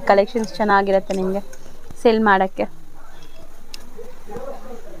ಅಂದ್ರೂ ಈ ಕಲೆಕ್ಷನ್ಸ್ ಚೆನ್ನಾಗಿರುತ್ತೆ ನಿಮ್ಗೆ ಸೇಲ್ ಮಾಡಕ್ಕೆ.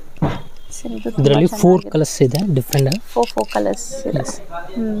 ಇದರಲ್ಲಿ 4 ಕಲರ್ಸ್ ಇದೆ, ಡಿಫರೆಂಟ್ 4 ಕಲರ್ಸ್ ಇದೆ.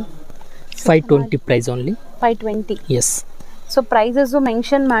 520 price only. 520. S. So prices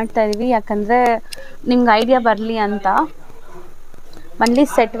mention ಮಾಡ್ತಾ ಇದೀವಿ ಯಾಕಂದ್ರೆ ನಿಮ್ಗೆ ಐಡಿಯಾ ಬರಲಿ ಅಂತ. ಒನ್ಲಿ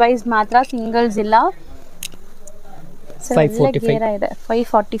ಸೆಟ್ ವೈಸ್ ಮಾತ್ರ, ಸಿಂಗಲ್ಸ್ ಇಲ್ಲ. 545 ಇದೆ.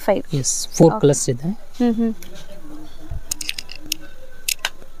 545. ಎಸ್, 4 ಕಲರ್ಸ್ ಇದೆ.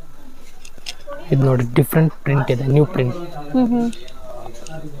 ಇದು ನೋಡಿ ಡಿಫರೆಂಟ್ ಪ್ರಿಂಟ್ ಇದೆ, ನ್ಯೂ ಪ್ರಿಂಟ್.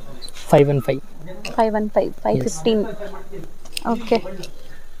 515. 515. ಓಕೆ.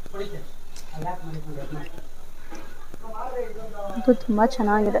 ಇದು ತುಂಬಾ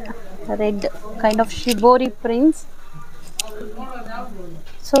ಚೆನ್ನಾಗಿದೆ. Red kind of shibori prints.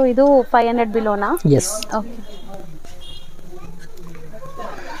 So ಇದು 500 ಬಿಲೋನಾ? ಎಸ್. ಓಕೆ.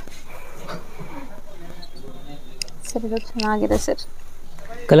 ಸರ್ ಇದು ಚೆನ್ನಾಗಿದೆ sir.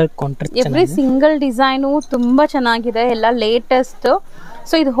 Colour contrast every single design ತುಂಬಾ ಚೆನ್ನಾಗಿದೆ, ಎಲ್ಲ ಲೇಟೆಸ್ಟ್.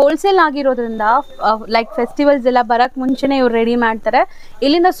 ಸೊ ಇದು ಹೋಲ್ಸೇಲ್ ಆಗಿರೋದ್ರಿಂದ ಲೈಕ್ ಫೆಸ್ಟಿವಲ್ಸ್ ಎಲ್ಲ ಬರಕ್ ಮುಂಚೆನೆ ಇವ್ರು ರೆಡಿ ಮಾಡ್ತಾರೆ.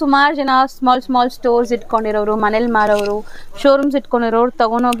 ಇಲ್ಲಿಂದ ಸುಮಾರು ಜನ ಸ್ಮಾಲ್ ಸ್ಟೋರ್ಸ್ ಇಟ್ಕೊಂಡಿರೋರು, ಮನೇಲಿ ಮಾರೋರು, ಶೋರೂಮ್ಸ್ ಇಟ್ಕೊಂಡಿರೋರು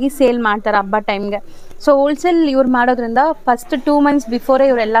ತಗೊಂಡೋಗಿ ಸೇಲ್ ಮಾಡ್ತಾರೆ ಹಬ್ಬ ಟೈಮ್ಗೆ. ಸೊ ಹೋಲ್ಸೇಲ್ ಇವ್ರು ಮಾಡೋದ್ರಿಂದ ಫಸ್ಟ್ 2 months ಬಿಫೋರೇ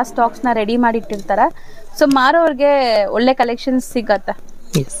ಇವರೆಲ್ಲ ಸ್ಟಾಕ್ಸ್ನ ರೆಡಿ ಮಾಡಿಟ್ಟಿರ್ತಾರೆ. ಸೊ ಮಾರೋರಿಗೆ ಒಳ್ಳೆ ಕಲೆಕ್ಷನ್ಸ್ ಸಿಗತ್ತೆ.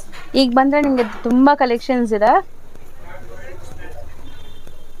 ಈಗ ಬಂದ್ರೆ ನಿಮಗೆ ತುಂಬಾ ಕಲೆಕ್ಷನ್ಸ್ ಇದೆ.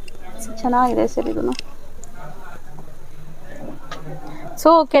 ಚೆನ್ನಾಗಿದೆ ಸರ್ ಇದನ್ನು. ಸೊ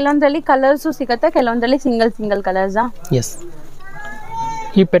ಕೆಲವೊಂದರಲ್ಲಿ ಕಲರ್ಸು ಸಿಗುತ್ತೆ, ಕೆಲವೊಂದರಲ್ಲಿ ಸಿಂಗಲ್ ಕಲರ್ಸಾ? ಎಸ್.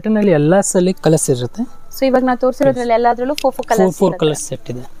 ಈ ಪ್ಯಾಟರ್ನ್ ಅಲ್ಲಿ ಎಲ್ಲಾ ಸಲ ಕಲರ್ಸ್ ಇರುತ್ತೆ. ಸೊ ಇವಾಗ ನಾವು ತೋರಿಸಿರೋದ್ರಲ್ಲಿ ಎಲ್ಲಾದ್ರಲ್ಲೂ 4 ಕಲರ್ಸ್ 4 ಕಲರ್ಸ್ ಸೆಟ್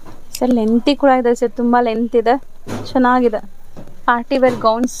ಇದೆ ಸರ್. ಲೆಂತಿ ಕೂಡ ಇದೆ ಸರ್, ತುಂಬಾ ಲೆಂತ್ ಇದೆ, ಚೆನ್ನಾಗಿದೆ. ಪಾರ್ಟಿ ವೇರ್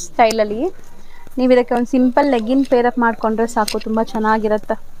ಗೌನ್ ಸ್ಟೈಲ್ ಅಲ್ಲಿ ನೀವು ಇದಕ್ಕೆ ಒಂದು ಸಿಂಪಲ್ ಲೆಗ್ಗಿನ್ ಪೇರ್ ಅಪ್ ಮಾಡ್ಕೊಂಡ್ರೆ ಸಾಕು, ತುಂಬಾ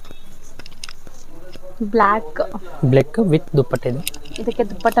ಚೆನ್ನಾಗಿರುತ್ತೆ. ಬ್ಲ್ಯಾಕ್ ವಿತ್ ದುಪ್ಪಟ್ಟ ಇದೆ. ಇದಕ್ಕೆ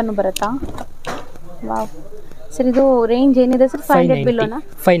ದುಪ್ಪಟ್ಟನು ಬರುತ್ತಾ? ವಾವ್ ಸರ್, ಇದು ರೇಂಜ್ ಏನಿದೆ sir? 500 bilona?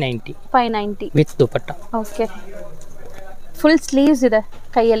 590 with dupatta. Okay, full sleeves ಇದೆ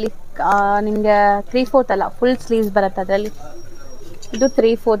ಕೈಯಲ್ಲಿ. ನಿಮಗೆ 3/4 ಅಲ್ಲ, ಫುಲ್ ಸ್ಲೀವ್ಸ್ ಬರುತ್ತೆ ಅದರಲ್ಲಿ. ಇದು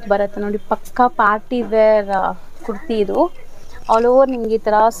 3/4 ಬರುತ್ತೆ ನೋಡಿ. ಪಕ್ಕಾ ಪಾರ್ಟಿ ವೇರ್ ಕುರ್ತಿ ಇದು. ಆಲ್ ಓವರ್ ನಿಮ್ಗೆ ಈ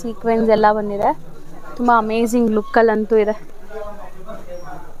ಥರ ಸೀಕ್ವೆನ್ಸ್ ಎಲ್ಲ ಬಂದಿದೆ, ತುಂಬ ಅಮೇಝಿಂಗ್ ಲುಕ್ಕಲ್ಲಂತೂ ಇದೆ.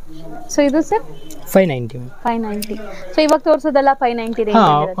 ಸೊ ಇದು ಸರ್ 590. ಸೊ ಇವಾಗ ತೋರಿಸೋದೆಲ್ಲ 590 range.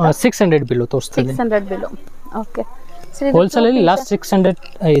 600 below ತೋರಿಸ್ತಿದೆ. 600 below. Okay sir, wholesale ಅಲ್ಲಿ ಲಾಸ್ಟ್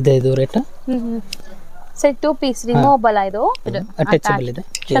 600 ಇದೆ ಇದು ರೇಟ್. ಸರ್ 2 ಪೀಸ್ ರಿಮೂವಬಲ್ ಇದು, ಅಟ್ಯಾಚಬಲ್ ಇದೆ,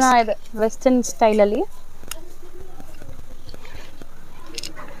 ಚೆನ್ನಾಗಿದೆ ವೆಸ್ಟರ್ನ್ ಸ್ಟೈಲ್ ಅಲ್ಲಿ.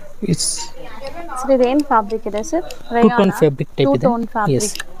 ಸರ್ ಇದೇನು ಫ್ಯಾಬ್ರಿಕ್ ಇದೆ ಸರ್? ಟೋನ್ ಫ್ಯಾಬ್ರಿಕ್ ಟೈಪ್ ಇದೆ. Tone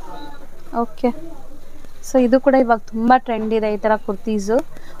fabric. ಓಕೆ, ಸೊ ಇದು ಕೂಡ ಇವಾಗ ತುಂಬಾ ಟ್ರೆಂಡ್ ಇದೆ ಈ ತರ ಕುರ್ತೀಸ್.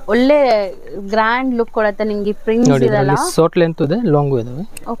 ಒಳ್ಳೆ ಗ್ರ್ಯಾಂಡ್ ಲುಕ್ ಕೊಡುತ್ತೆ ನಿಮಗೆ. ಪ್ರಿಂಟ್ಸ್ ಇದೆಲ್ಲ ಶಾರ್ಟ್ ಲೆಂತ್ ಇದೆ, ಲಾಂಗ್ ಇದೆ.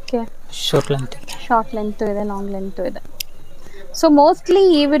 ಓಕೆ, ಶಾರ್ಟ್ ಲೆಂತ್ ಇದೆ, ಲಾಂಗ್ ಲೆಂತ್ ಇದೆ. ಸೊ ಮೋಸ್ಟ್ಲಿ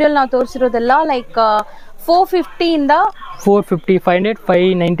ಈ ವಿಡಿಯೋಲಿ ನಾವು ತೋರಿಸಿರೋದೆಲ್ಲ ಲೈಕ್ 450 ಇಂದ 450, 500,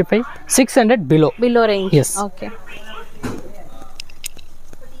 595, 600 ಬಿಲೋ ರೇಂಜ್. ಓಕೆ,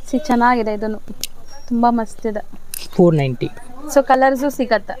 ಸಿ ಚೆನ್ನಾಗಿದೆ, ಇದನ್ನು ತುಂಬಾ ಮಸ್ತ್ ಇದೆ. 490. ಸೊ ಕಲರ್ಸು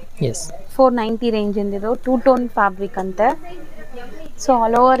ಸಿಗತ್ತೆ. 490 ರೇಂಜ್ ಇಂದಿದು. 2 ಟೋನ್ ಫ್ಯಾಬ್ರಿಕ್ ಅಂತೆ. ಸೊ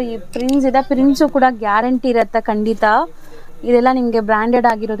ಆಲ್ ಓವರ್ ಈ ಪ್ರಿಂಟ್ಸ್ ಇದೆ. ಪ್ರಿಂಟ್ಸು ಕೂಡ ಗ್ಯಾರಂಟಿ ಇರುತ್ತೆ ಖಂಡಿತ. ಇದೆಲ್ಲ ನಿಮಗೆ ಬ್ರ್ಯಾಂಡೆಡ್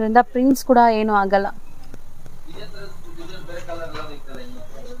ಆಗಿರೋದ್ರಿಂದ ಪ್ರಿಂಟ್ಸ್ ಕೂಡ ಏನೂ ಆಗಲ್ಲ.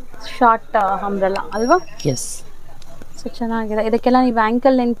 ಶಾರ್ಟ್ ಅಂಬ್ರೆಲಾ ಅಲ್ವಾ? ಸೊ ಚೆನ್ನಾಗಿದೆ. ಇದಕ್ಕೆಲ್ಲ ನೀವು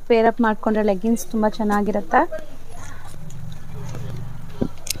ಆ್ಯಂಕಲ್ ಲೆಂತ್ ಪೇರ್ ಅಪ್ ಮಾಡ್ಕೊಂಡ್ರೆ ಲೆಗ್ಗಿನ್ಸ್ ತುಂಬ ಚೆನ್ನಾಗಿರುತ್ತೆ.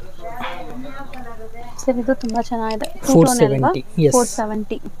 ಸರ್ ಇದು ತುಂಬ ಚೆನ್ನಾಗಿದೆ.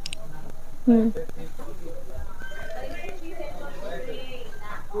 470.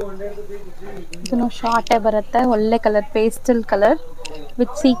 ಇದನ್ನು ಶಾರ್ಟೇ ಬರುತ್ತೆ. ಒಳ್ಳೆ colour, pastel colour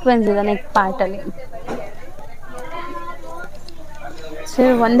with sequence ಇದೆ ನೆಕ್ ಪಾರ್ಟ್ ಅಲ್ಲಿ.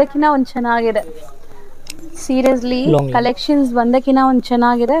 ಸರ್ ಒಂದಕ್ಕಿಂತ ಒಂದು ಚೆನ್ನಾಗಿದೆ. ಸೀರಿಯಸ್ಲಿ ಕಲೆಕ್ಷನ್ಸ್ ಒಂದಕ್ಕಿಂತ ಒಂದು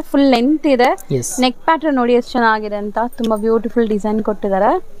ಚೆನ್ನಾಗಿದೆ. ಫುಲ್ ಲೆಂತ್ ಇದೆ. ನೆಕ್ ಪ್ಯಾಟರ್ನ್ ನೋಡಿ ಎಷ್ಟು ಚೆನ್ನಾಗಿದೆ ಅಂತ. ತುಂಬಾ ಬ್ಯೂಟಿಫುಲ್ ಡಿಸೈನ್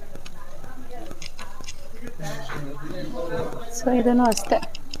ಕೊಟ್ಟಿದ್ದಾರೆ. ಸೊ ಇದನ್ನು ಅಷ್ಟೇ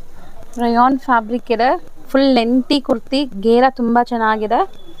ರಯಾನ್ ಫ್ಯಾಬ್ರಿಕ್ ಇದೆ. Full lengthy kurti. ಗೇರ ತುಂಬಾ ಚೆನ್ನಾಗಿದೆ.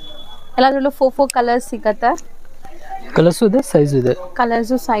 ಎಲ್ಲದರಲ್ಲೂ 4 ಕಲರ್ಸ್ ಸಿಗತ್ತೆ. ಕಲರ್ಸು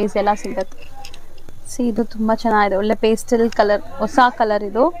ಸೈಜ್ ಎಲ್ಲ ಸಿಗತ್ತೆ. ಸಿ ಇದು ತುಂಬಾ ಚೆನ್ನಾಗಿದೆ. ಒಳ್ಳೆ ಪೇಸ್ಟಲ್ ಕಲರ್, ಹೊಸ ಕಲರ್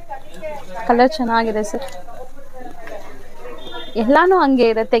ಇದು. ಕಲರ್ ಚೆನ್ನಾಗಿದೆ ಸರ್. ಎಲ್ಲಾನು ಹಂಗೆ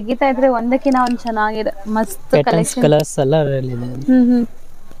ಇದೆ. ತೆಗಿತಾ ಇದ್ರೆ ಒಂದಕ್ಕಿಂತ ಒಂದು ಚೆನ್ನಾಗಿದೆ. ಮಸ್ತ್ ಕಲೆಕ್ಷನ್. ಕಲರ್ಸ್ ಎಲ್ಲ ಇದೆ.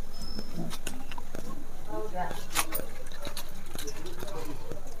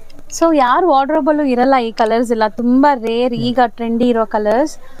 ಸೊ ಯಾರು ವಾರ್ಡ್ರೋಬಲ್ಲೂ ಇರಲ್ಲ ಈ ಕಲರ್ಸ್ ಎಲ್ಲ. ತುಂಬಾ ರೇರ್ ಈಗ ಟ್ರೆಂಡಿ ಇರೋ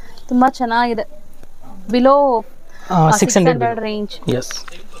ಕಲರ್ಸ್. ತುಂಬಾ ಚೆನ್ನಾಗಿದೆ. Below 600 range.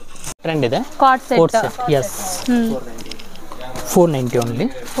 ಟ್ರೆಂಡ್ ಇದೆ. Card set. 490 only.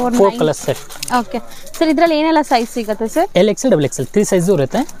 4 colour set. Okay sir, ಇದರಲ್ಲಿ ಏನೆಲ್ಲ ಸೈಜ್ ಸಿಗುತ್ತೆ ಸರ್? LXL, XXL 3 ಸೈಜ್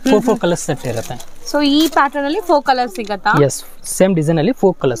ಇರುತ್ತೆ. 4 ಕಲರ್ ಸೆಟ್ ಇರುತ್ತೆ. ಸೊ ಈ ಪ್ಯಾಟರ್ನ್ ಅಲ್ಲಿ 4 ಕಲರ್ಸ್ ಸಿಗುತ್ತಾ? ಸೇಮ್ ಡಿಸೈನ್ ಅಲ್ಲಿ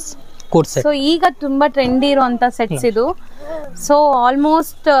 4 ಕಲರ್ಸ್ ಕೋಟ್ ಸೆಟ್. ಸೊ ಈಗ ತುಂಬಾ ಟ್ರೆಂಡಿ ಇರುವಂತ ಸೆಟ್ಸ್ ಇದು. ಸೊ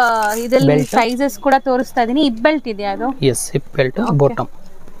ಆಲ್ಮೋಸ್ಟ್ ಇದರಲ್ಲಿ ಸೈಜಸ್ ಕೂಡ ತೋರಿಸ್ತಾ ಇದೀನಿ. ಹಿಪ್ ಬೆಲ್ಟ್ ಇದೆಯಾ ಅದು? Hip belt, bottom.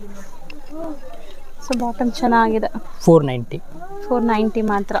 So bottom ಚೆನ್ನಾಗಿದೆ. 490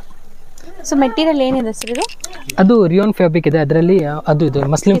 ಮಾತ್ರ. ಸೊ ಮೆಟೀರಿಯಲ್ ಏನಿದೆ ಸರ್ ಇದು? ಅದು ರಿಯಾನ್ ಫ್ಯಾಬ್ರಿಕ್ ಇದೆ. ಅದರಲ್ಲಿ ಅದು ಇದು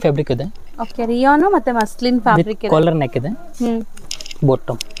ಮಸ್ಲಿನ್ ಫ್ಯಾಬ್ರಿಕ್ ಇದೆ. ಓಕೆ, ರಿಯಾನ್ ಮತ್ತೆ ಮಸ್ಲಿನ್ ಫ್ಯಾಬ್ರಿಕ್ ಇದೆ. ಕಾಲರ್ ನೆಕ್ ಇದೆ.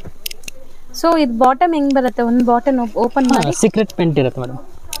 ಬಾಟಮ್. ಸೊ ಇದು ಬಾಟಮ್ ಹೆಂಗ್ ಬರುತ್ತೆ? ಒಂದು ಬಾಟಮ್ ಓಪನ್ ಮಾಡಿ. ಸೀಕ್ರೆಟ್ ಪೆಂಟ್ ಇರುತ್ತೆ ಮೇಡಮ್.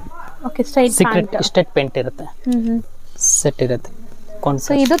 ಓಕೆ, ಸ್ಟ್ರೈಟ್ ಪೆಂಟ್ ಇರುತ್ತೆ. ಸೆಟ್ ಇರುತ್ತೆ.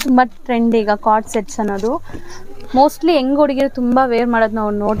 ಸೊ ಇದು ತುಂಬಾ ಟ್ರೆಂಡ್ ಈಗ ಕಾರ್ಡ್ ಸೆಟ್ಸ್ ಅನ್ನೋದು. ಮೋಸ್ಟ್ಲಿ ಹೆಂಗ್ ಹುಡುಗಿರು ತುಂಬಾ ವೇರ್ ಮಾಡೋದು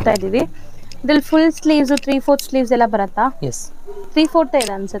ನಾವು ನೋಡ್ತಾ ಇದೀವಿ. ಇದ್ರಲ್ಲಿ ಫುಲ್ ಸ್ಲೀವ್ಸ್, 3/4 ಸ್ಲೀವ್ಸ್ ಎಲ್ಲ ಬರುತ್ತಾ? 3/4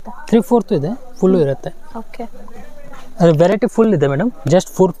 ಇದೆ ಅನ್ಸುತ್ತೆ. 3/4 ಇದೆ, ಫುಲ್ ಇರುತ್ತೆ. ಓಕೆ, ಅದು ವೆರೈಟಿ ಫುಲ್ ಇದೆ madam. Just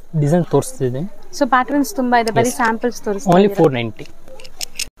 4 design ತೋರಿಸ್ತಿದ್ದೀನಿ. So patterns ತುಂಬಾ ಇದೆ, ಬರೀ ಸ್ಯಾಂಪಲ್ಸ್ ತೋರಿಸ್ತೀನಿ. ಓನ್ಲಿ 490.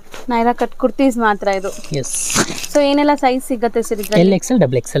 ನೈರಾ ಕಟ್ ಕುರ್ತೀಸ್ ಮಾತ್ರ ಇದು. ಸೊ ಏನೆಲ್ಲ ಸೈಜ್ ಸಿಗುತ್ತೆ ಸರ್ ಇದರಲ್ಲಿ? LXL,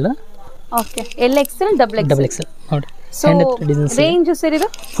 XXL. Okay, LXL, XXL ನೋಡಿ. ಸೊ ರೇಂಜ್ ಸರ್ ಇದು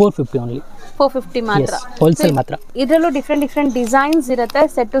 450 ಓನ್ಲಿ. 450 ಮಾತ್ರ. ಹೋಲ್ಸೇಲ್ ಮಾತ್ರ. ಇದರಲ್ಲೂ ಡಿಫ್ರೆಂಟ್ ಡಿಸೈನ್ಸ್ ಇರುತ್ತೆ.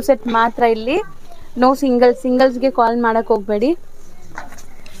 ಸೆಟ್ ಟು ಸೆಟ್ ಮಾತ್ರ ಇಲ್ಲಿ. ನೋ ಸಿಂಗಲ್ಸ್ಗೆ ಕಾಲ್ ಮಾಡಕ್ ಹೋಗ್ಬೇಡಿ.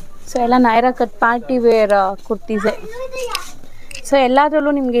 ಸೊ ಎಲ್ಲ Naira cut party wear ಕುರ್ತೀಸೆ. So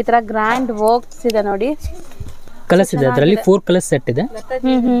ಎಲ್ಲದರಲ್ಲೂ ನಿಮ್ಗೆ ಈ ತರ ಗ್ರ್ಯಾಂಡ್ ವರ್ಕ್ಸ್ ಇದೆ ನೋಡಿ. ಕಲರ್ಸ್ ಇದೆ ಅದರಲ್ಲಿ 4 ಕಲರ್ಸ್ ಸೆಟ್ ಇದೆ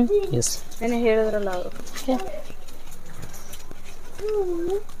ಎಸ್ ಏನೇ ಹೇಳಿದ್ರಲ್ಲ ಅವರು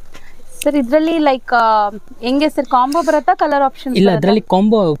ಸರ್ ಇದರಲ್ಲಿ ಲೈಕ್ ಹೆಂಗೆ ಸರ್ ಕಾಂಬೋ ಬರುತ್ತಾ ಕಲರ್ ಆಪ್ಷನ್ ಇಲ್ಲ ಅದರಲ್ಲಿ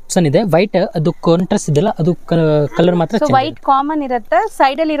ಕಾಂಬೋ ಆಪ್ಷನ್ ಇದೆ ವೈಟ್ ಅದು ಕಾಂಟ್ರಾಸ್ಟ್ ಇದೆಲ್ಲ ಅದು ಕಲರ್ ಮಾತ್ರ ಸೊ ವೈಟ್ ಕಾಮನ್ ಇರುತ್ತೆ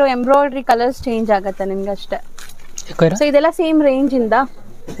ಸೈಡ್ ಅಲ್ಲಿ ಇರೋ ಎಂಬ್ರಾಯ್ಡರಿ ಕಲರ್ಸ್ ಚೇಂಜ್ ಆಗುತ್ತೆ ನಿಮ್ಗೆ ಅಷ್ಟೇ ಸೊ ಇದೆಲ್ಲ ಸೇಮ್ ರೇಂಜ್ ಇಂದ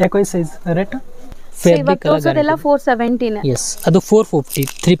ಯಾಕೋ ಸೈಜ್ ರೇಟ್ ಫ್ಯಾಬ್ರಿಕ್ ಅದೆಲ್ಲ 470 ಎಸ್ ಅದು 450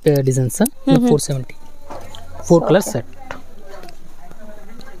 3 ಡಿಸೈನ್ಸ್ 470 4 ಕಲರ್ ಸೆಟ್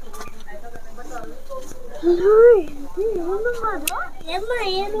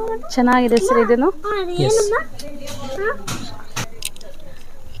ಚೆನ್ನಾಗಿದೆ ಸರ್ ಇದನ್ನು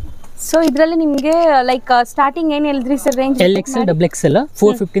ಸೊ ಇದರಲ್ಲಿ ನಿಮಗೆ ಲೈಕ್ ಸ್ಟಾರ್ಟಿಂಗ್ ಏನು ಹೇಳಿದ್ರಿ ಸರ್ ರೇಂಜ್ LXL XXL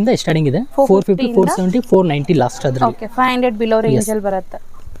 450 ಇಂದ ಸ್ಟಾರ್ಟಿಂಗ್ ಇದೆ 450 470 490 ಲಾಸ್ಟ್ ಅದರಲ್ಲಿ ಓಕೆ 500 ಬಿಲೋ ರೇಂಜ್ ಅಲ್ಲಿ ಬರುತ್ತೆ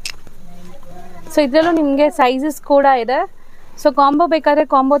ಸೊ ಇದರಲ್ಲೂ ನಿಮಗೆ ಸೈಜಸ್ ಕೂಡ ಇದೆ ಸೊ ಕಾಂಬೋ ಬೇಕಾದ್ರೆ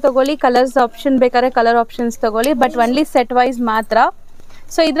ಕಾಂಬೋ ತಗೊಳ್ಳಿ ಕಲರ್ಸ್ ಆಪ್ಷನ್ ಬೇಕಾದ್ರೆ ಕಲರ್ ಆಪ್ಷನ್ಸ್ ತಗೊಳ್ಳಿ ಬಟ್ ಒನ್ಲಿ ಸೆಟ್ ವೈಸ್ ಮಾತ್ರ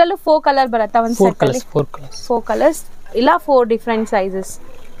ಸೊ ಇದರಲ್ಲೂ 4 ಕಲರ್ ಬರುತ್ತೆ ಒಂದು ಸೆಟ್ ಅಲ್ಲಿ 4 ಕಲರ್ಸ್ ಇಲ್ಲ 4 ಡಿಫರೆಂಟ್ ಸೈಜಸ್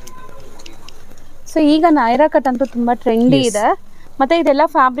ಸೊ ಈಗ ನೈರಾ ಕಟ್ ಅಂತೂ ತುಂಬಾ ಟ್ರೆಂಡಿ ಇದೆ ಮತ್ತೆ ಇದೆಲ್ಲ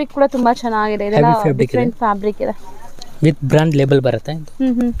ಫ್ಯಾಬ್ರಿಕ್ ಕೂಡ ತುಂಬಾ ಚೆನ್ನಾಗಿದೆ ಇದೆಲ್ಲ ಡಿಫರೆಂಟ್ ಫ್ಯಾಬ್ರಿಕ್ ಇದೆ ವಿತ್ ಬ್ರಾಂಡ್ ಲೇಬಲ್ ಬರುತ್ತೆ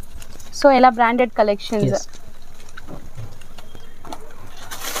ಸೊ ಎಲ್ಲ ಬ್ರಾಂಡೆಡ್ ಕಲೆಕ್ಷನ್ಸ್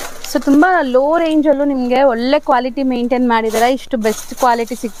ಸೊ ತುಂಬಾ ಲೋ ರೇಂಜ್ ಅಲ್ಲೂ ನಿಮಗೆ ಒಳ್ಳೆ ಕ್ವಾಲಿಟಿ ಮೇಂಟೈನ್ ಮಾಡಿದ್ದಾರೆ ಇಷ್ಟು ಬೆಸ್ಟ್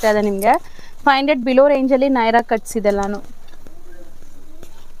ಕ್ವಾಲಿಟಿ ಸಿಗ್ತಾ ಇದೆ ನಿಮಗೆ 500 ಬಿಲೋ ರೇಂಜ್ ಅಲ್ಲಿ ನೈರಾ ಕಟ್ಸ್ ಇದೆಲ್ಲಾನು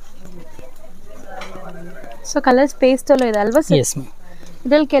ಸೊ ಕಲರ್ಸ್ ಪೇಸ್ಟಲ್ಲೂ ಇದೆ ಅಲ್ವಾ ಸರ್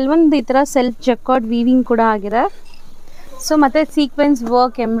ಇದರಲ್ಲಿ ಕೆಲವೊಂದು ಈ ಥರ ಸೆಲ್ಫ್ ಜಕಾರ್ಡ್ ವೀವಿಂಗ್ ಕೂಡ ಆಗಿದೆ ಸೊ ಮತ್ತೆ ಸೀಕ್ವೆನ್ಸ್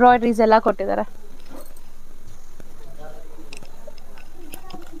ವರ್ಕ್ ಎಂಬ್ರಾಯ್ಡ್ರೀಸ್ ಎಲ್ಲ ಕೊಟ್ಟಿದ್ದಾರೆ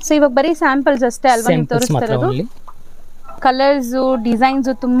ಸೊ ಇವಾಗ ಬರೀ ಸ್ಯಾಂಪಲ್ಸ್ ಅಷ್ಟೇ ಅಲ್ವಾ ನೀವು ತೋರಿಸ್ತಾ ಇರೋದು ಕಲರ್ಸ್ ಡಿಸೈನ್ಸ್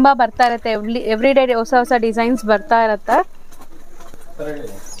ತುಂಬಾ ಬರ್ತಾ ಇರುತ್ತೆ ಎವ್ರಿ ಡೇ ಹೊಸ ಹೊಸ ಡಿಸೈನ್ಸ್ ಬರ್ತಾ ಇರುತ್ತೆ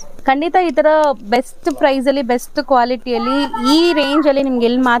ಖಂಡಿತ ಈ ತರ ಬೆಸ್ಟ್ ಪ್ರೈಸ್ ಅಲ್ಲಿ ಬೆಸ್ಟ್ ಕ್ವಾಲಿಟಿಯಲ್ಲಿ ಈ ರೇಂಜ್ ಅಲ್ಲಿ ನಿಮ್ಗೆ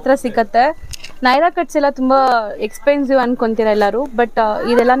ಎಲ್ಲಿ ಮಾತ್ರ ಸಿಗುತ್ತೆ ನೈರಾ ಕಟ್ಸ್ ಎಲ್ಲ ತುಂಬಾ ಎಕ್ಸ್ಪೆನ್ಸಿವ್ ಅನ್ಕೊಂತೀರ ಎಲ್ಲರೂ ಬಟ್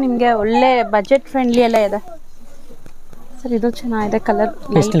ಇದೆಲ್ಲ ನಿಮ್ಗೆ ಒಳ್ಳೆ ಬಜೆಟ್ ಫ್ರೆಂಡ್ಲಿ ಎಲ್ಲ ಇದೆ ಸರ್ ಇದು ಚೆನ್ನಾಗಿದೆ colour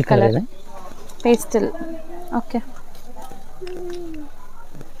light colour pastel okay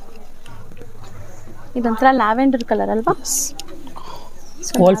ಇದೊಂಥರ ಲ್ಯಾವೆಂಡರ್ ಕಲರ್ ಅಲ್ವಾ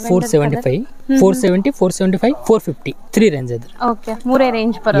ಆಲ್ 475 470 475 450 3 ರೇಂಜ್ ಇದೆ ಓಕೆ ಮೂರೇ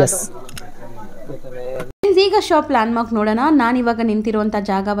ರೇಂಜ್ ಬರೋದು ಈಗ ಶಾಪ್ ಲ್ಯಾಂಡ್ ಮಾರ್ಕ್ ನೋಡೋಣ ನಾನು ಇವಾಗ ನಿಂತಿರುವಂಥ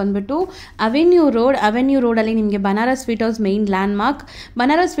ಜಾಗ ಬಂದ್ಬಿಟ್ಟು ಅವೆನ್ಯೂ ರೋಡಲ್ಲಿ ನಿಮಗೆ Banaras sweet house main land mark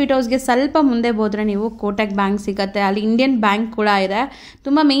Banaras sweet ಹೌಸ್ಗೆ ಸ್ವಲ್ಪ ಮುಂದೆ ಹೋದರೆ ನೀವು ಕೋಟಕ್ ಬ್ಯಾಂಕ್ ಸಿಗುತ್ತೆ ಅಲ್ಲಿ ಇಂಡಿಯನ್ ಬ್ಯಾಂಕ್ ಕೂಡ ಇದೆ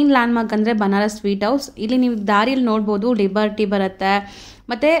ತುಂಬ ಮೇನ್ ಲ್ಯಾಂಡ್ ಮಾರ್ಕ್ ಅಂದರೆ ಬನಾರಸ್ ಸ್ವೀಟ್ ಹೌಸ್ ಇಲ್ಲಿ ನೀವು ದಾರಿಯಲ್ಲಿ ನೋಡ್ಬೋದು ಲಿಬರ್ಟಿ ಬರುತ್ತೆ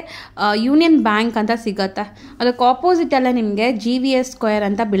ಮತ್ತು ಯೂನಿಯನ್ ಬ್ಯಾಂಕ್ ಅಂತ ಸಿಗುತ್ತೆ ಅದಕ್ಕೆ ಆಪೋಸಿಟ್ ಎಲ್ಲ ನಿಮಗೆ G.V.S ಸ್ಕ್ವೇರ್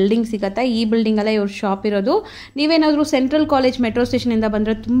ಅಂತ ಬಿಲ್ಡಿಂಗ್ ಸಿಗುತ್ತೆ ಈ ಬಿಲ್ಡಿಂಗಲ್ಲೇ ಇವ್ರ ಶಾಪ್ ಇರೋದು ನೀವೇನಾದರೂ ಸೆಂಟ್ರಲ್ ಕಾಲೇಜ್ ಮೆಟ್ರೋ ಸ್ಟೇಷನಿಂದ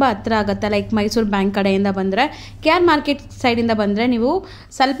ಬಂದರೆ ತುಂಬ ಹತ್ರ ಆಗುತ್ತೆ ಲೈಕ್ ಮೈಸೂರು ಬ್ಯಾಂಕ್ ಕಡೆಯಿಂದ ಬಂದರೆ KR ಮಾರ್ಕೆಟ್ ಸೈಡಿಂದ ಬಂದರೆ ನೀವು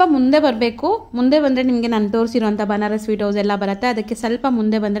ಸ್ವಲ್ಪ ಮುಂದೆ ಬರಬೇಕು ಮುಂದೆ ಬಂದರೆ ನಿಮಗೆ ನಾನು ತೋರಿಸಿರುವಂಥ ಬನಾರಸ್ ಸ್ವೀಟ್ ಹೌಸ್ ಎಲ್ಲ ಬರುತ್ತೆ ಅದಕ್ಕೆ ಸ್ವಲ್ಪ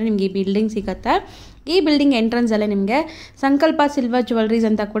ಮುಂದೆ ಬಂದರೆ ನಿಮಗೆ ಈ ಬಿಲ್ಡಿಂಗ್ ಸಿಗುತ್ತೆ ಈ ಬಿಲ್ಡಿಂಗ್ ಎಂಟ್ರೆನ್ಸಲ್ಲೇ ನಿಮಗೆ ಸಂಕಲ್ಪ ಸಿಲ್ವರ್ ಜ್ಯುವೆಲ್ರೀಸ್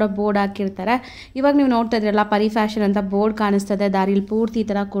ಅಂತ ಕೂಡ ಬೋರ್ಡ್ ಹಾಕಿರ್ತಾರೆ ಇವಾಗ ನೀವು ನೋಡ್ತಾ ಇದ್ರಲ್ಲ ಪರಿ ಫ್ಯಾಷನ್ ಅಂತ ಬೋರ್ಡ್ ಕಾಣಿಸ್ತದೆ ದಾರಿಲಿ ಪೂರ್ತಿ ಈ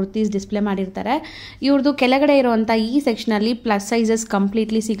ಥರ ಕುರ್ತೀಸ್ ಡಿಸ್ಪ್ಲೇ ಮಾಡಿರ್ತಾರೆ ಇವ್ರದ್ದು ಕೆಳಗಡೆ ಇರುವಂಥ ಈ ಸೆಕ್ಷನಲ್ಲಿ ಪ್ಲಸ್ ಸೈಜಸ್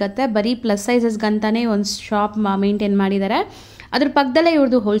ಕಂಪ್ಲೀಟ್ಲಿ ಸಿಗುತ್ತೆ ಬರೀ ಪ್ಲಸ್ ಸೈಜಸ್ಗಂತಾನೆ ಒಂದು ಶಾಪ್ ಮೇಂಟೈನ್ ಮಾಡಿದ್ದಾರೆ ಅದ್ರ ಪಕ್ಕದಲ್ಲೇ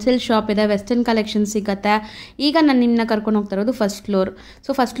ಇವ್ರದ್ದು ಹೋಲ್ಸೇಲ್ ಶಾಪ್ ಇದೆ ವೆಸ್ಟರ್ನ್ ಕಲೆಕ್ಷನ್ ಸಿಗುತ್ತೆ ಈಗ ನಾನು ನಿಮ್ಮನ್ನ ಕರ್ಕೊಂಡು ಹೋಗ್ತಾ ಇರೋದು ಫಸ್ಟ್ ಫ್ಲೋರ್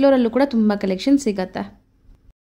ಸೊ ಫಸ್ಟ್ ಫ್ಲೋರಲ್ಲೂ ಕೂಡ ತುಂಬ ಕಲೆಕ್ಷನ್ ಸಿಗುತ್ತೆ